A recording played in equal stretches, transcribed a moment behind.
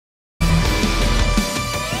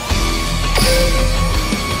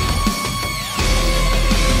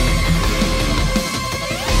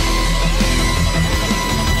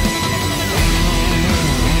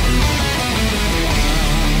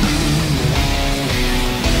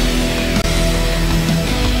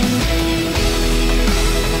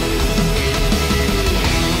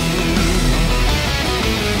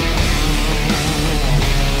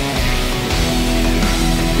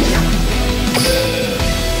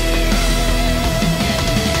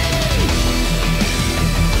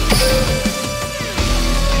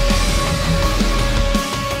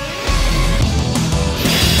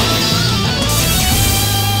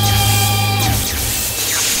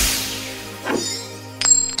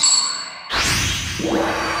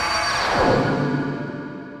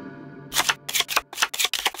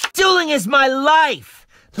is my life!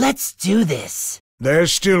 Let's do this!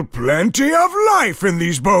 There's still plenty of life in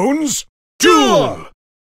these bones! Duel!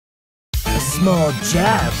 A small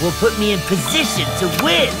jab will put me in position to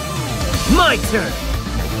win! My turn!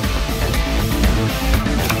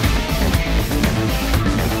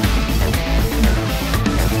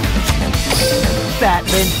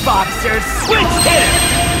 Batlin Boxer Switch Hitter!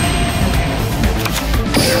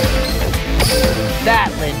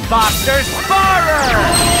 Batlin Boxer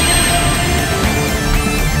Sparrer!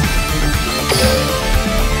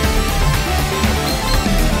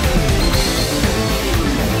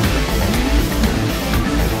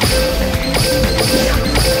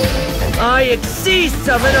 I Exceed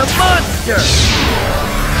Summon a Monster!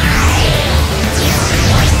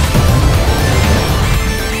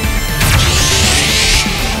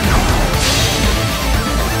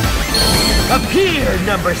 Appear,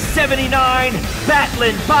 number 79,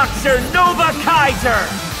 Batlin Boxer Nova Kaiser!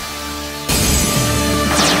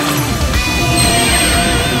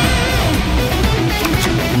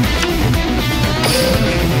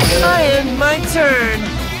 I end my turn.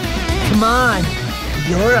 Come on,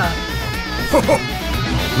 you're up.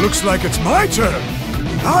 Looks like it's my turn.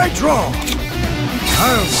 I draw.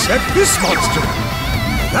 I'll set this monster.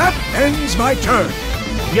 That ends my turn.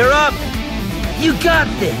 You're up. You got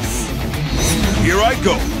this. Here I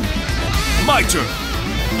go. My turn.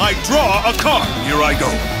 I draw a card. Here I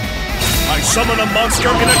go. I summon a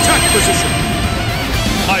monster in attack position.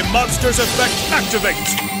 My monster's effect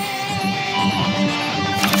activates.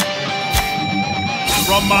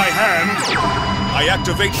 From my hand, I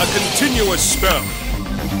activate a continuous spell.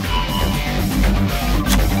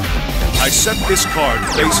 I set this card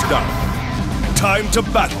face down. Time to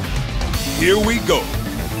battle. Here we go.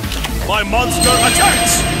 My monster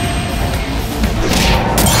attacks!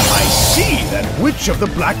 I see that Witch of the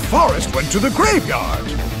Black Forest went to the graveyard.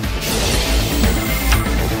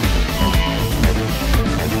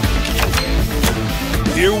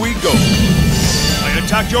 Here we go. I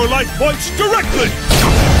attack your life points directly!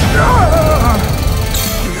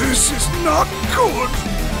 This is not good.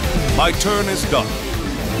 My turn is done.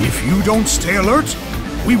 If you don't stay alert,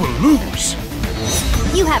 we will lose.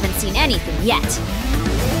 You haven't seen anything yet.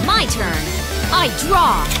 My turn. I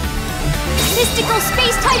draw. Mystical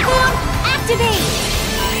Space Typhoon, activate!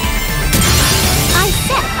 I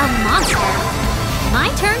set a monster. My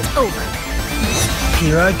turn's over.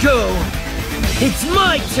 Here I go. It's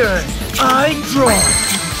my turn. I draw.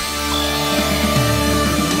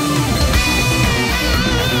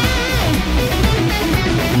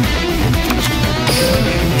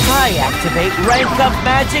 I activate Rank Up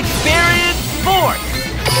Magic Variance Force!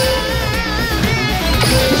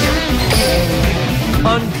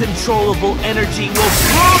 Uncontrollable energy will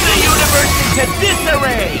throw the universe into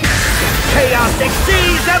disarray! Chaos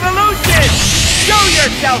exceeds evolution! Show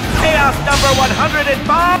yourself, Chaos number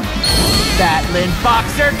 105! Batlin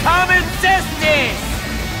Boxer Common Cestus!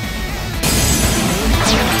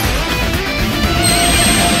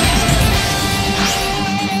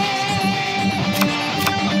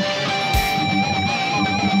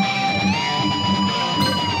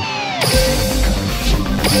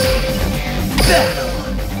 Battle!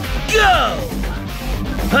 Go!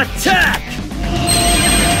 Attack!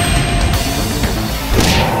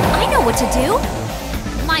 I know what to do.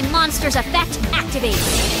 My monster's effect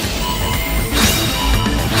activates.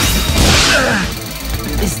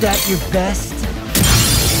 Is that your best?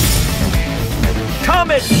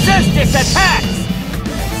 Comet Cestus attacks!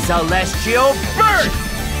 Celestial Burst!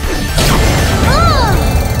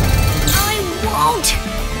 I won't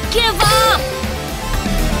give up!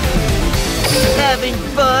 Having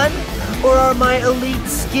fun? Or are my elite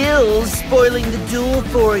skills spoiling the duel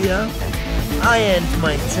for you? I end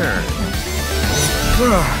my turn.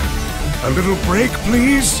 A little break,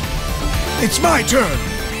 please. It's my turn.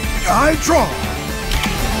 I draw.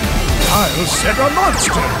 I'll set a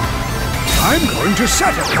monster. I'm going to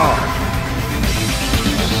set a card.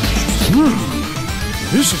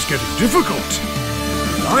 This is getting difficult.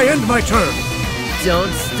 I end my turn.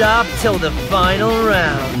 Don't stop till the final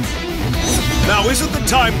round. Now isn't the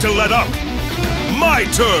time to let up. My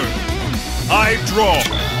turn. I draw.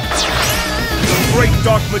 The great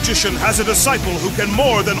dark magician has a disciple who can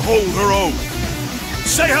more than hold her own.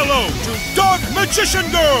 Say hello to Dark Magician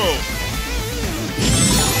Girl!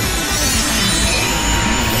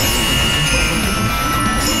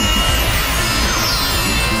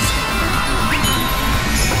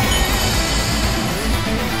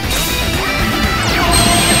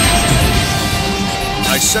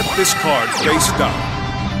 I set this card face down.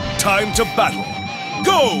 Time to battle.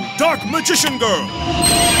 Go, Dark Magician Girl!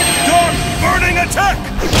 Dark Burning Attack!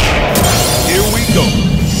 Here we go.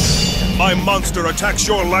 My monster attacks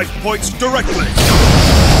your life points directly.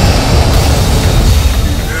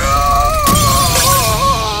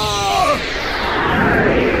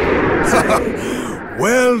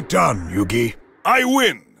 Well done, Yugi. I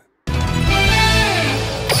win.